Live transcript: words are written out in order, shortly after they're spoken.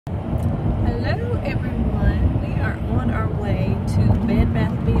Hello everyone, we are on our way to Bed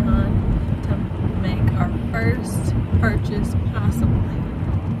Bath & Beyond to make our first purchase possibly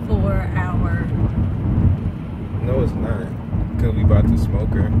for our... No, it's not. Because we bought the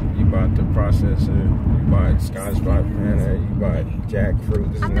smoker, you bought the processor, you bought Scotch Spot Planner, you bought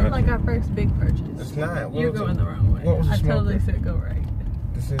jackfruit. I meant like our first big purchase. It's not. You're going the wrong way. What was the smoker? Totally said go right.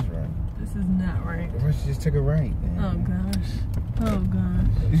 This is right. This is not right. Why don't you just take a right, man? Oh gosh. Oh gosh.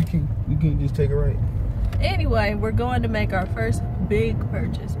 You can just take a right. Anyway, we're going to make our first big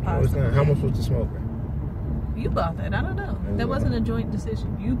purchase possibly. No, it's not. How much was the smoker? You bought that. I don't know. That wasn't a joint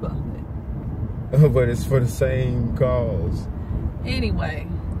decision. You bought it. But it's for the same cause. Anyway,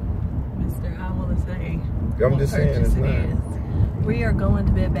 Mr. I want to say I'm just saying it's not. We are going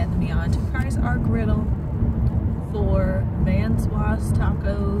to Bed Bath & Beyond to price our griddle for Vansois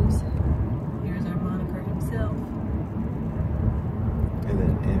Tacos. Here's our moniker himself.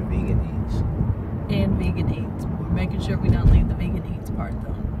 And vegan eats. And vegan eats. We're making sure we don't leave the vegan eats part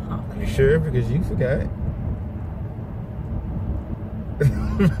though. You sure? Because you forgot.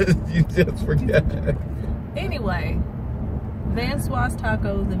 You just forgot. Anyway, Vansois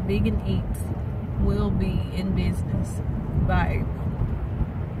Tacos and Vegan Eats will be in business by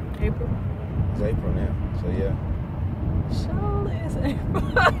April. It's April now, so yeah. Surely it's April.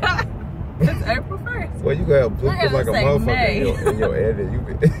 It's April 1st. Well, you gotta look like a motherfucker in your edit.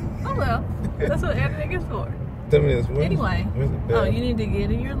 Oh well, that's what editing is for. Tell me this. Anyway, you need to get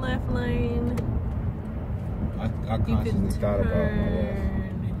in your left lane. I constantly thought about my left.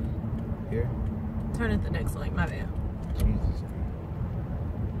 Here? Turn at the next lane, my bad. Jesus.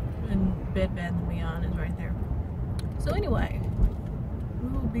 And Bed Bath & Beyond is right there. So anyway, we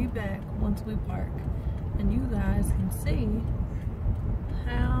will be back once we park. And you guys can see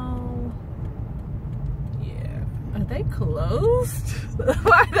how... Yeah. Are they closed?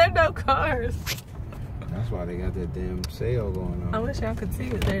 Why are there no cars? That's why they got that damn sale going on. I wish y'all could see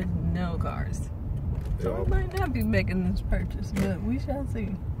that there's no cars. So we might not be making this purchase, but we shall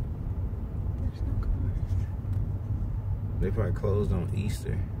see. There's no cars. They probably closed on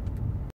Easter.